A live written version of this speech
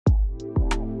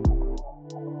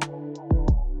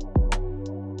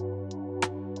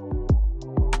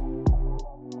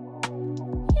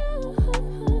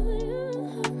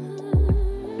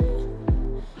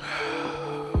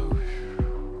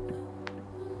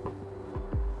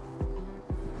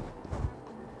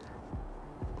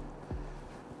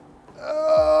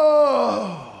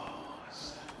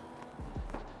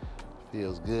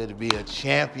good to be a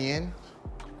champion.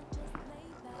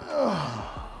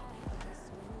 Oh.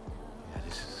 Yeah,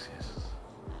 this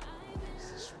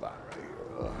is a spot right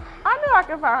here. I knew I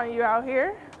could find you out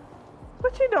here.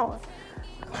 What you doing?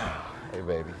 Hey,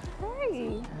 baby.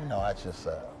 Hey. You know, I just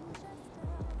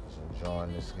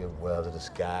enjoying this good weather. The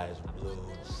sky is blue,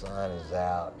 the sun is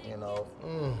out, you know.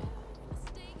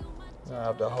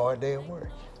 After a hard day of work.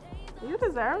 You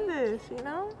deserve this, you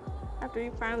know? After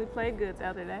you finally played good the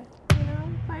other day. You know,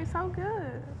 you played so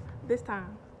good this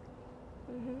time.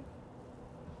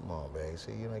 Come on, babe.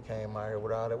 See, you done came out here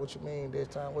with all that. What you mean this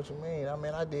time? What you mean? I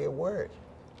mean, I did work.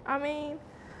 I mean,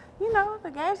 you know,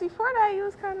 the games before that, you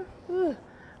was kind of,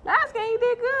 last game you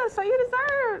did good, so you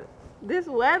deserve this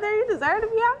weather. You deserve to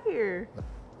be out here.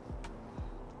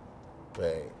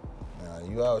 Babe,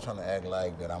 you always trying to act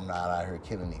like that I'm not out here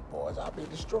killing these boys. I'll be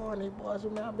destroying these boys. I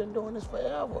mean, I've been doing this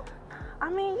forever. I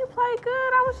mean, you played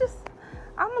good.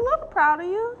 I'm a little proud of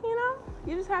you, you know?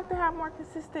 You just have to have more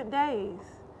consistent days.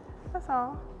 That's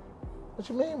all. What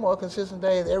you mean more consistent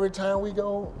days? Every time we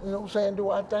go, you know what I'm saying, do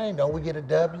our thing, don't we get a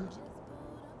W?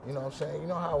 You know what I'm saying? You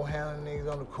know how we're handling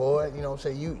niggas on the court, you know what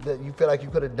I'm saying? You feel like you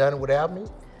could have done it without me?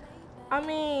 I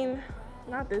mean,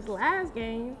 not this last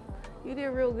game. You did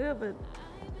real good, but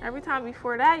every time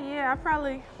before that, yeah,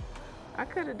 I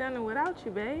could have done it without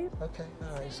you, babe. Okay,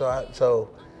 all right. So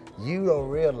you don't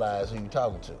realize who you're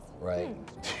talking to, right?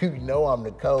 You know I'm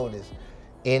the coldest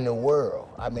in the world.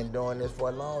 I've been doing this for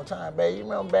a long time, babe. You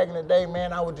remember back in the day,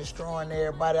 man, I was destroying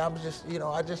everybody. I was just, you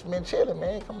know, I just been chilling,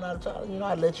 man, coming out of town. You know,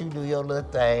 I let you do your little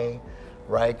thing,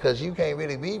 right? Because you can't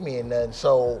really beat me in nothing.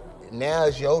 So now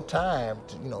it's your time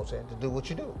to, you know what I'm saying, to do what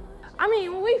you do. I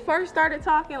mean, when we first started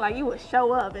talking, like, you would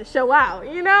show up and show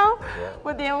out, you know? Yeah.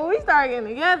 But then when we started getting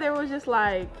together, it was just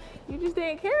like, you just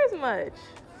didn't care as much.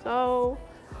 So,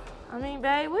 I mean,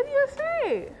 babe, what do you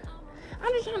expect?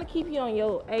 I'm just trying to keep you on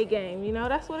your A game, you know?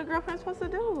 That's what a girlfriend's supposed to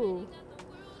do.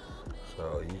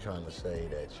 So you trying to say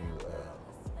that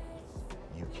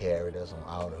you carried us on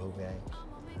all the hoop games?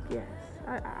 Yes,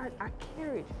 I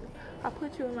carried you. I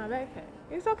put you in my backpack.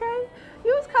 It's okay.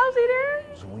 You was cozy there.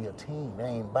 So we a team. It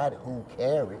ain't about who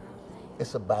carried.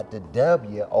 It's about the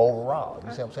W overall.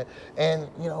 You see what I'm saying? And,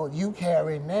 you know, you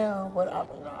carry now, but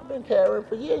I've been carrying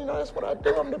for years. You know, that's what I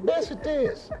do. I'm the best at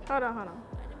this. Hold on.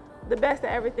 The best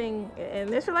at everything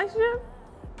in this relationship?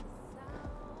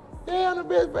 Yeah, I'm the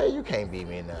best, babe. You can't beat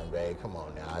me in nothing, babe. Come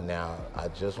on now. Now, I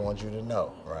just want you to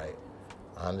know, right?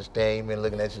 I understand you've been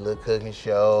looking at your little cooking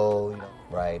show, you know,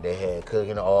 right? They had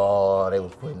cooking oil, they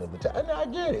was putting the potato. I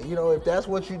get it. You know, if that's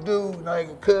what you do,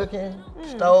 like cooking,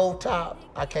 stove top,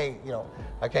 I can't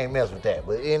mess with that.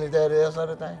 But any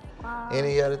other thing?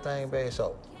 Any other thing, babe,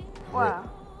 so. Wow.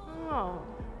 Oh,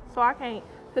 so I can't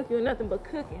cook you nothing but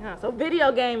cooking, huh? So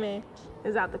video gaming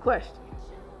is out the question.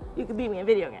 You can beat me in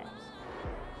video games.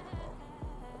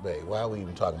 Babe, why are we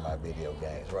even talking about video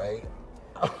games, right?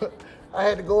 I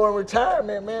had to go in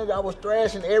retirement, man. I was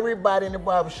thrashing everybody in the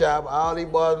barbershop. All these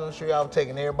boys on the street, I was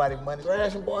taking everybody's money.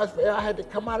 Thrashing boys, I had to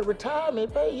come out of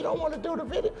retirement, babe. You don't want to do the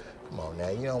video. Come on now,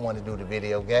 you don't want to do the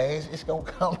video games. It's going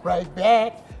to come right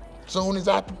back soon as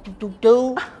I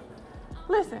do.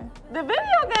 Listen, the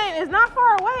video game is not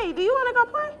far away. Do you want to go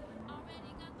play?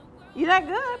 You that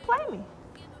good? Play me.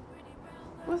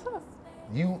 What's up?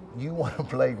 You want to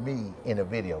play me in a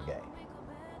video game?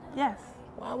 Yes.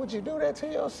 Why would you do that to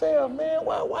yourself, man?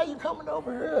 Why you coming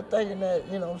over here thinking that,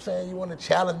 you know what I'm saying, you want to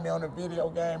challenge me on a video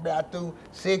game? Man, I threw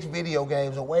 6 video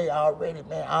games away already,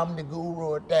 man. I'm the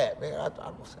guru at that, man.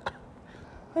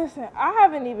 Listen, I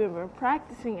haven't even been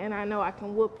practicing and I know I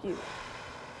can whoop you.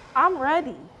 I'm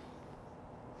ready.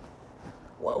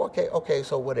 Well, okay,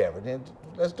 so whatever. Then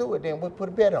let's do it then. We'll put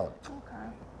a bet on it.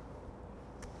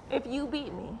 Okay. If you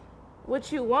beat me,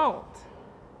 which you won't,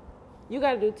 you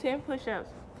got to do 10 push-ups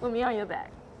with me on your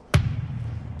back.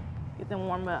 Get them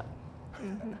warm up.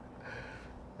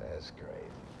 That's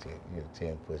great.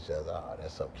 10 push-ups. Oh,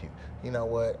 that's so cute. You know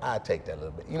what? I'll take that a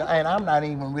little bit. You know, and I'm not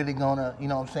even really gonna, you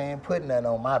know what I'm saying, putting that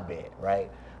on my bed, right?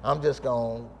 I'm just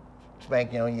gonna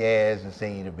spank you on your ass and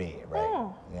send you to bed, right?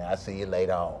 Oh. Yeah, I'll see you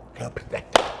later on.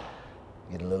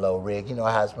 Get a little old red. You know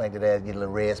how I spank that ass, get a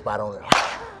little red spot on it.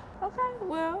 Okay,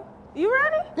 well, you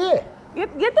ready? Yeah.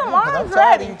 Get them arms I'm ready.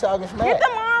 tired of you talking smack. Get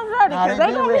them arms ready, because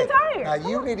they gonna be tired. Now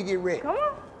you need to get ready. Come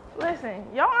on. Listen,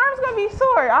 your arms gonna be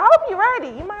sore. I hope you're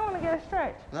ready. You might want to get a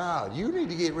stretch. No, you need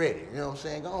to get ready. You know what I'm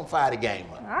saying? Go on, fire the game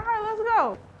up. All right, let's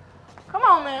go. Come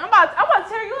on, man. I'm about to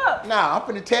tear you up. Nah, I'm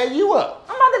finna tear you up.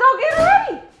 I'm about to go get it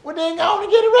ready. Well, then go on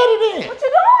and get it ready then. What you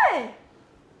doing?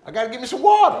 I gotta get me some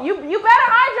water. You better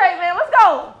hydrate, man. Let's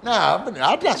go. Nah,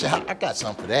 I got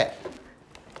something for that.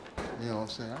 You know what I'm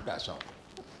saying? I got something.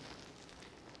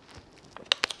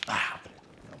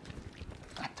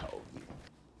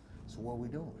 So what we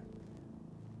doing?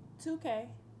 2K,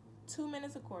 2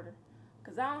 minutes a quarter.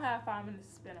 Cause I don't have 5 minutes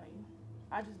to spend on you.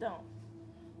 I just don't.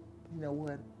 You know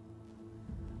what?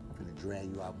 I'm finna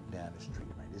drag you out and down the street,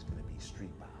 right? This finna be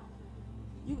street ball.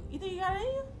 You think you got it in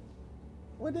you?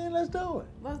 Well then, let's do it.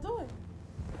 Let's do it.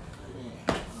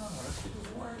 Yeah. Oh, let's get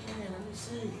this work in. Let me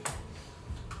see.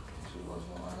 See what's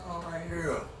going on right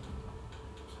here.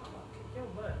 Your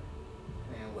butt.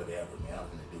 Man, whatever, man. I'm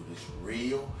gonna do this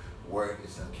real work.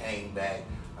 This done came back.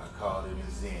 I called it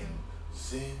a Zen.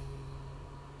 Zen.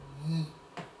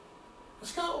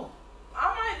 Let's go.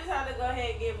 I might just have to go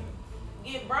ahead and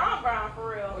get Brown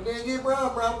for real. Well, then get Brown.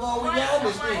 I'm going with I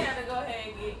this might thing. have to go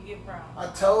ahead and get Brown. I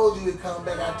told you to come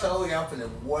back. I told you I'm finna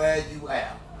wear you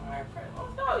out. Alright,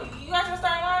 let's go. You got your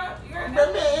starting lineup? You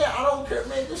ready? Man, I don't care,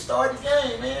 man. Just start the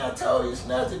game, man. I told you it's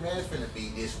nothing, man. It's finna be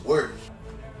this work.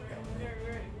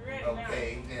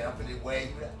 Okay, then I'm finna wear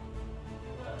you out.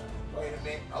 Wait a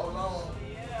minute. Hold on.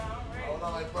 Yeah, I'm ready. Hold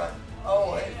on, bro.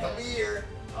 Oh, hey, come here.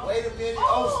 Wait a minute.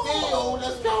 Oh, still.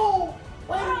 Let's go.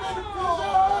 Wait a minute.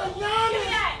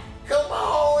 Giannis. Come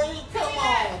on,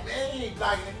 man. He ain't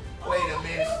blocking it. Wait a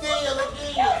minute. Still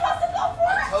again.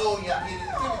 I told you I'm getting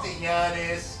it to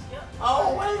Giannis.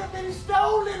 Oh, wait a minute.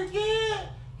 Stole it again.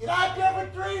 Get out there for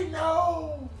three.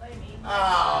 No.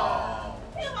 Oh.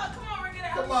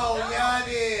 Come on,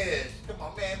 Giannis. Come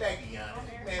on, man. Back to Giannis.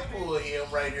 Man, pull him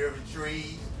right there for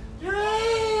trees.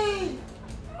 Three.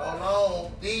 Hold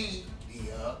on. D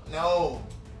up. No.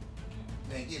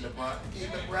 Man, get LeBron. Get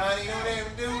LeBron. He don't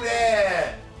even do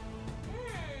that.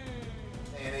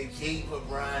 Man, they cheat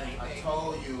LeBron. I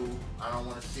told you I don't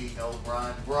want to see no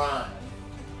Bron. I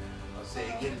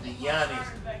said get it to Giannis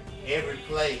every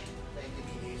play. Man, give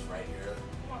me this right here.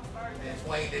 Man,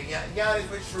 swing to Giannis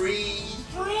for trees.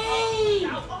 Trees.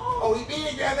 Oh, he beat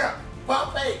it down there.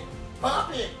 Pump it.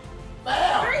 Pump it.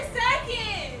 Foul. 3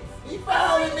 seconds. He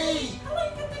fouling me. How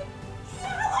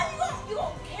long you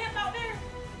gonna camp out there?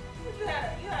 You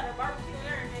had a barbecue and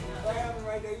everything. What happened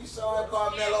right there? You saw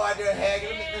Carmelo out there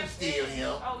hagging. Let me steal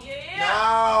him. Oh yeah.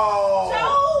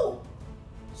 No.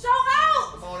 Show out.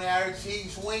 Come on out here,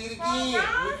 Chief. Swing it again.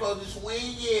 We're supposed to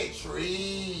swing it.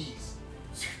 Trees.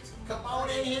 Come on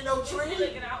in here, no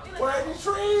trees. Where the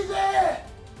trees at?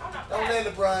 Don't let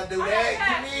LeBron do that.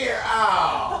 Come here.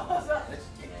 Oh. Let's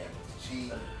get at the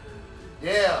cheese.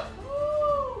 Yeah.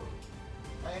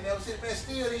 I ain't never seen a man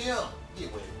steal to him.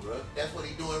 Get with it, bro. That's what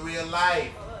he do in real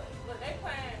life. Look, they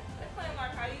playing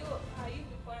like how you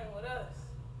be playing with us.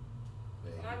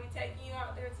 Man. When I be taking you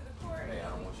out there to the court. Man, I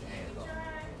don't want your hands on. I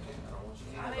don't want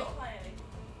your How hands they on. playing?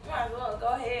 You might as well go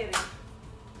ahead and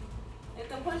hit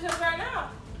them push-ups right now.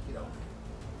 You know.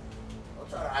 Don't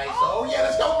try to ice. Oh yeah,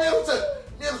 let's go, Middleton.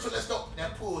 Middleton, let's go. Now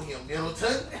pull him,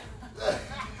 Middleton.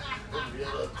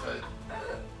 Middleton.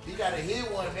 He got to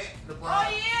hit one, man. LeBron. Oh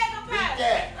yeah, go back. Beat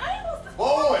that.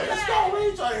 Boy, let's go. We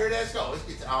ain't trying to hear that. Let's go. Let's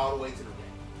get all the way to the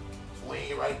ring. Swing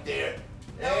it right there.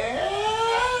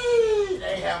 Hey,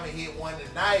 they haven't hit one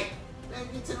tonight. Let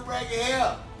me get to the rack of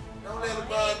hell. Don't let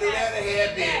LeBron do that a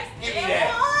hair bit. Give me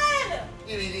that.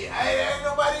 Give me the. Ain't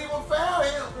nobody even foul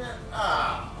him.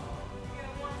 Ah.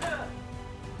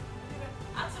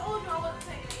 I told you I wasn't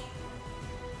taking it easy.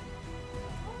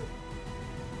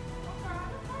 Don't cry,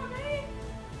 babe.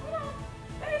 Hold on.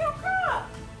 Babe, don't cry.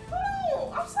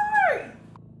 Hold on. I'm sorry.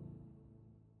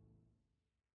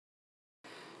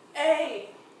 8,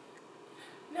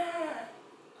 9,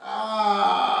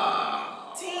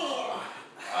 10.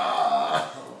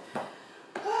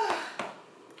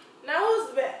 Now who's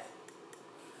the best?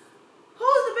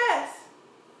 Who's the best?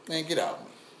 Man, get out of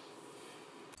me.